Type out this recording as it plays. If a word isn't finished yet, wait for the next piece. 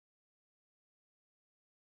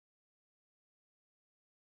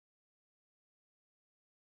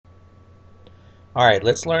Alright,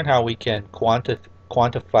 let's learn how we can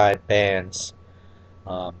quantify bands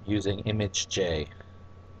using ImageJ.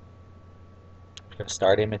 We're going to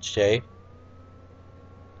start ImageJ,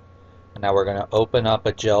 and now we're going to open up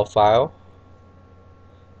a gel file.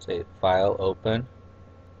 Say File, Open,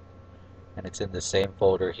 and it's in the same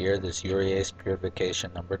folder here, this urease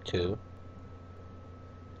purification number 2.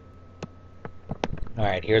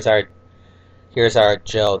 Alright, here's our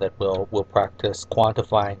gel that we'll practice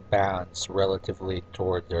quantifying bands relatively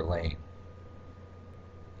toward their lane.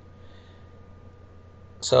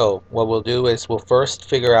 So what we'll do is we'll first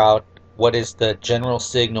figure out what is the general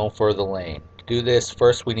signal for the lane. To do this,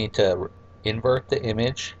 first we need to invert the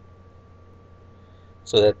image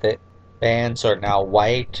so that the bands are now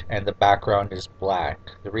white and the background is black.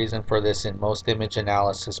 The reason for this, in most image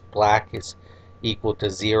analysis, black is equal to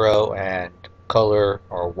 0 and color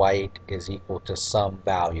or white is equal to some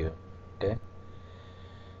value. Okay?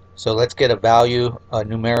 So let's get a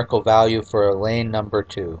numerical value for lane number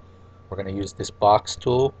 2. We're going to use this box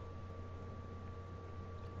tool.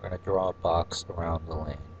 We're going to draw a box around the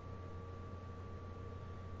lane.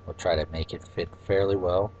 We'll try to make it fit fairly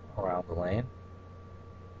well around the lane.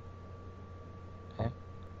 Okay.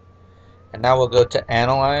 And now we'll go to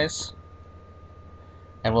Analyze,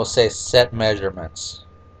 and we'll say Set Measurements.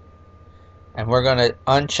 And we're going to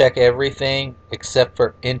uncheck everything except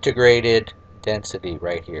for integrated density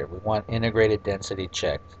right here. We want integrated density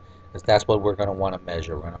checked, because that's what we're going to want to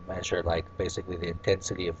measure. We're going to measure like basically the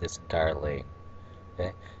intensity of this entire lane.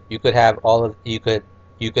 Okay, you could have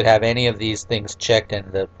have any of these things checked,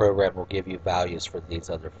 and the program will give you values for these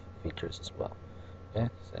other features as well. Okay,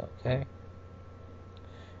 so okay.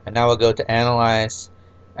 And now we'll go to Analyze,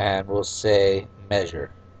 and we'll say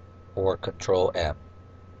Measure, or Control M.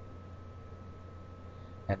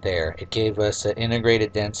 And there, it gave us an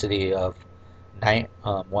integrated density of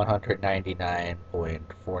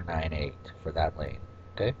 199.498 for that lane.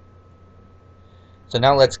 Okay. So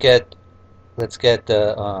now let's get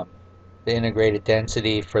the integrated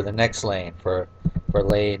density for the next lane, for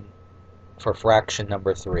fraction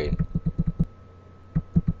number 3.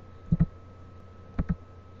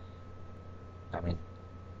 I mean,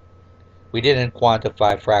 we didn't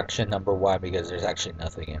quantify fraction number 1 because there's actually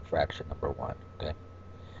nothing in fraction number 1. Okay.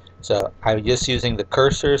 So I'm just using the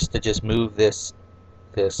cursors to just move this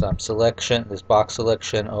box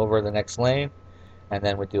selection over the next lane, and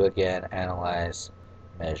then we do again Analyze,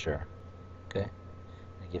 Measure. Okay,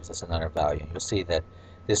 it gives us another value. You'll see that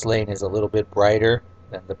this lane is a little bit brighter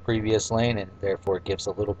than the previous lane, and therefore it gives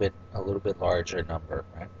a little bit larger number.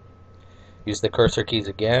 Right? Use the cursor keys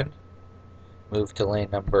again. Move to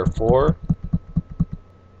lane number 4,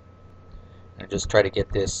 and just try to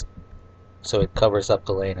get this so it covers up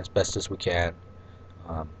the lane as best as we can.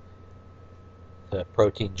 The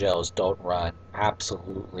protein gels don't run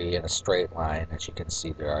absolutely in a straight line. As you can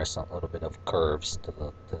see, there are some little bit of curves to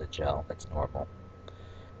the gel. That's normal.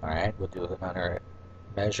 Alright, we'll do another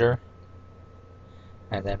measure,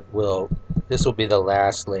 and then this will be the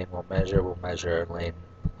last lane we'll measure. We'll measure lane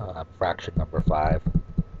fraction number 5.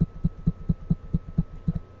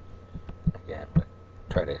 Again, we'll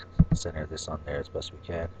try to center this on there as best we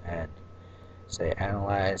can, and say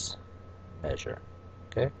Analyze, Measure.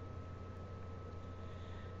 Okay.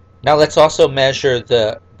 Now let's also measure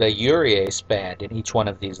the urease band in each one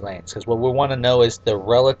of these lanes, because what we want to know is the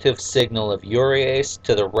relative signal of urease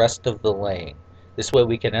to the rest of the lane. This way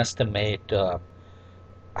we can estimate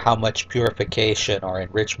how much purification or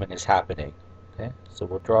enrichment is happening. Okay, so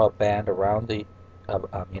we'll draw a band around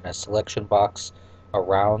a selection box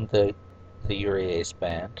around the urease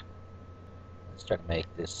band. Let's try to make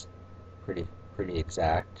this pretty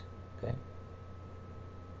exact. Okay.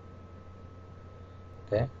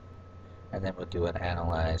 Okay. And then we'll do an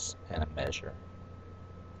Analyze and a Measure.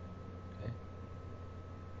 Okay.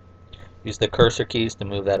 Use the cursor keys to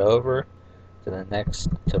move that over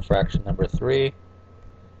to fraction number 3.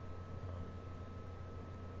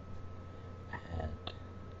 And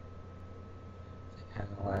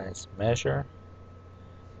Analyze, Measure.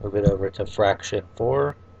 Move it over to fraction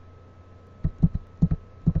 4.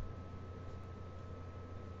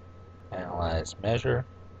 Analyze, Measure.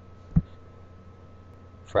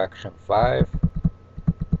 Fraction 5.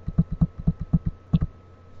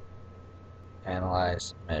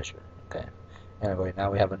 Analyze, Measure. Okay. Anyway, now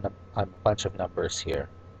we have a bunch of numbers here.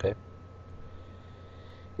 Okay.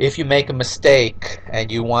 If you make a mistake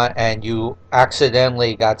and you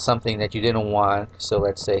accidentally got something that you didn't want, so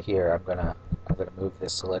let's say here I'm gonna move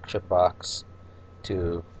this selection box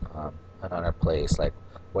to another place. Like,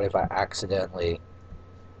 what if I accidentally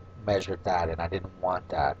measured that and I didn't want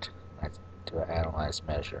that? To Analyze,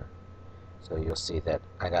 Measure. So you'll see that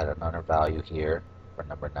I got another value here for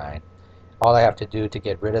number 9. All I have to do to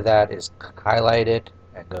get rid of that is highlight it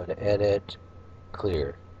and go to Edit,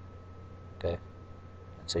 Clear. Okay,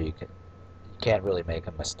 and so you can't really make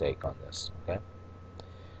a mistake on this. Okay,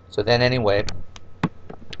 so then anyway,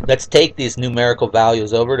 let's take these numerical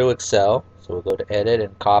values over to Excel. So we'll go to Edit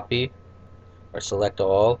and Copy, or select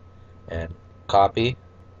all and Copy,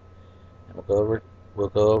 and we'll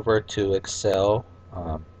go over to Excel.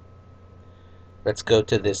 Let's go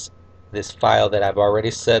to this file that I've already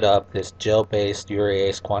set up, this gel-based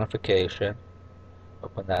urease quantification.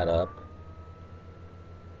 Open that up.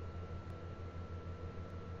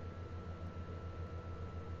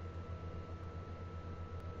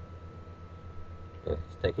 Okay,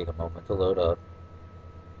 it's taking a moment to load up.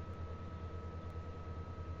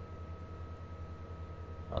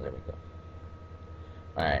 Oh, there we go.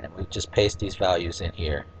 Alright, and we just paste these values in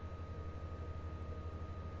here.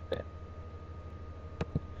 Okay.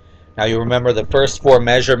 Now you remember the first 4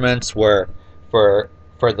 measurements were for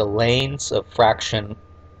the lanes of fraction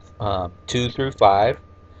 2 through 5.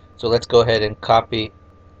 So let's go ahead and copy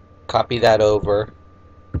that over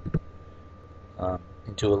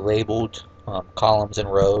into a labeled columns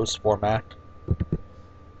and rows format.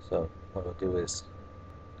 So what we'll do is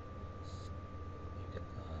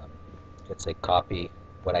let's say copy.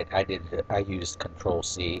 What I did, I used Control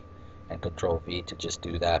C and Control V to just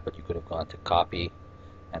do that, but you could have gone to copy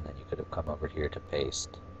and then you could have come over here to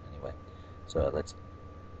paste. Anyway, so I'm going to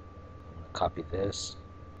copy this,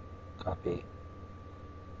 copy,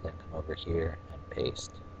 then come over here and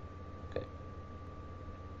paste. Okay.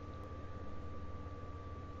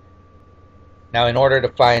 Now, in order to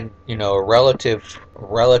find, a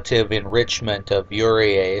relative enrichment of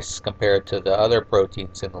urease compared to the other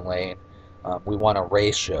proteins in the lane, we want a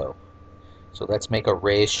ratio. So let's make a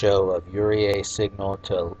ratio of urease signal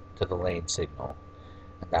to the lane signal.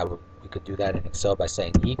 And we could do that in Excel by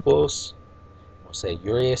saying equals. We'll say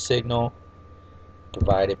urease signal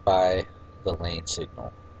divided by the lane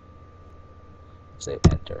signal. Say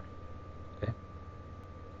enter. Okay.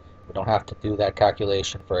 We don't have to do that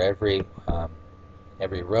calculation for every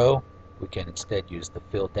row. We can instead use the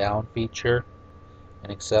fill down feature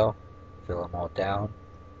in Excel. Fill them all down.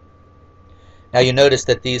 Now you notice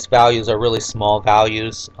that these values are really small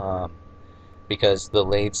values because the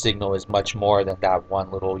lane signal is much more than that one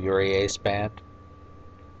little urease band.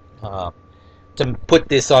 To put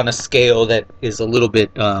this on a scale that is a little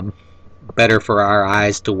bit better for our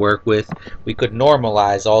eyes to work with, we could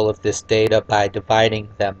normalize all of this data by dividing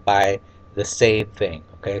them by the same thing.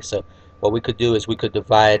 Okay, so what we could do is we could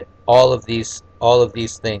divide all of these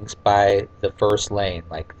things by the first lane,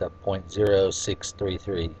 like the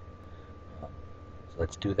 0.0633. So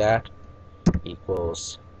let's do that.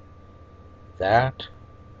 Equals that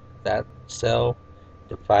cell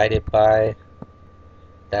divided by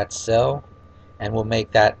that cell, and we'll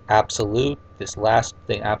make that absolute, this last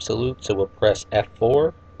thing absolute, so we'll press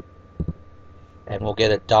F4 and we'll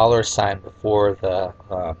get a $ before the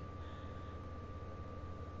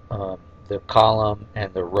column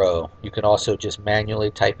and the row. You can also just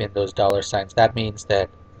manually type in those $signs. That means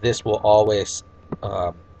that this will always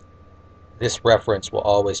this reference will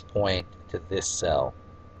always point to this cell.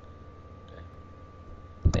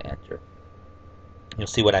 Okay. Enter. You'll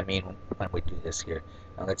see what I mean when we do this here.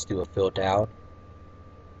 Now let's do a fill down.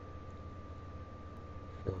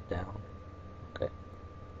 Fill down. Okay.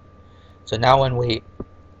 So now when we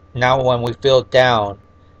fill down,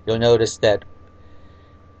 you'll notice that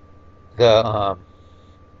the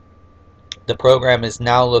program is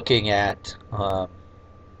now looking at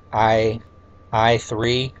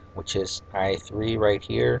I3, which is I3 right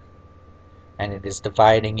here, and it is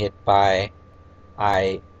dividing it by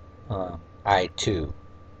I2.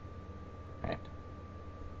 Right.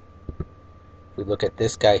 If we look at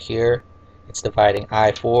this guy here, it's dividing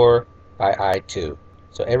I4 by I2.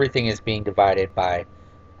 So everything is being divided by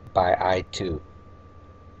I2.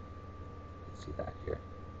 See that here.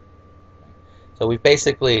 So we've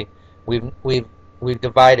basically we've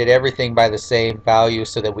divided everything by the same value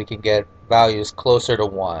so that we can get values closer to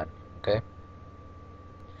 1. Okay.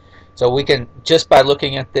 So we can, just by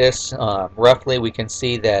looking at this roughly, we can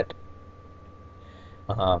see that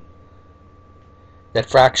that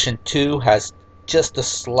fraction 2 has just the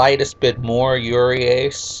slightest bit more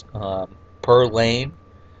urease per lane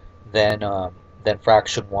than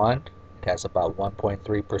fraction 1. It has about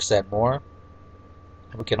 1.3% more.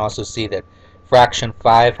 And we can also see that fraction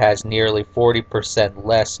 5 has nearly 40%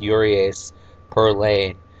 less urease per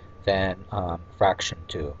lane than fraction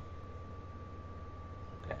 2.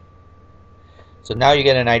 Okay. So now you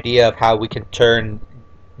get an idea of how we can turn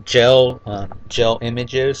gel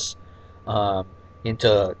images um,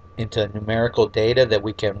 into numerical data that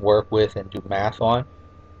we can work with and do math on.